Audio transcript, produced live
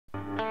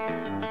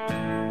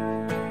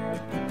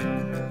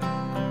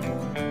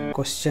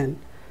Question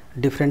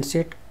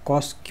differentiate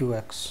cos Q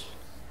x.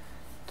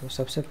 तो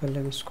सबसे पहले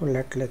हम इसको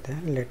लेट लेते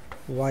हैं, late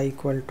y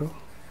equal to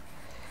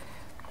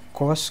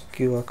cos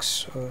Q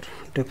x और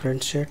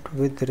differentiate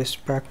with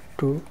respect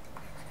to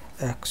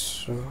x,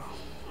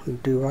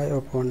 dy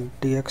upon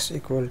dx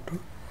equal to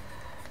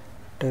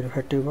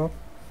derivative of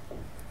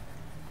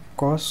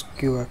cos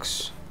Q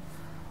x.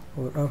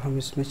 और अब हम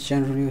इसमें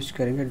चेन रूल यूज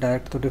करेंगे,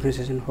 डायरेक्ट तो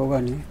डिफरेंशिएशन होगा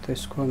नहीं, तो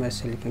इसको हम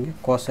ऐसे लिखेंगे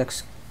कॉस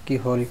एक्स की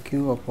whole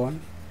Q upon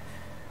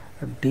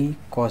D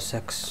cos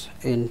x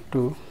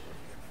into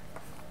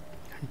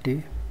D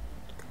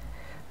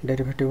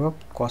derivative of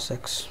cos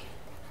x,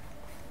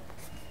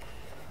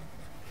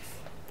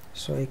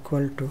 so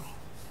equal to,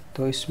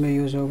 तो इसमें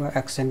यूज़ होगा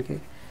एक्स एन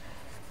की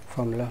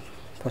फॉर्मूला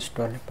फर्स्ट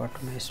वाले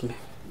पार्ट में। इसमें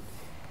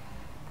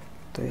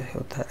तो ये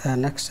होता है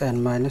N x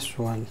N minus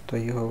one, तो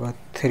ये होगा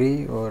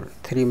 3 और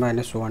 3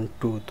 माइनस 1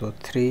 2, तो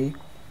 3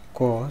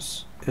 कॉस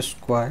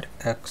स्क्वायर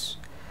एक्स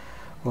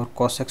और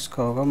कॉस एक्स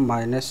का होगा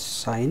minus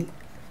sine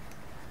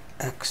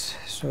x,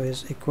 so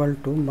is equal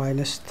to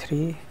minus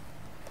 3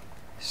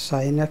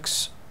 sine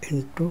x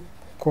into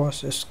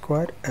cos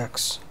square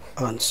x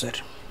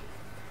answer.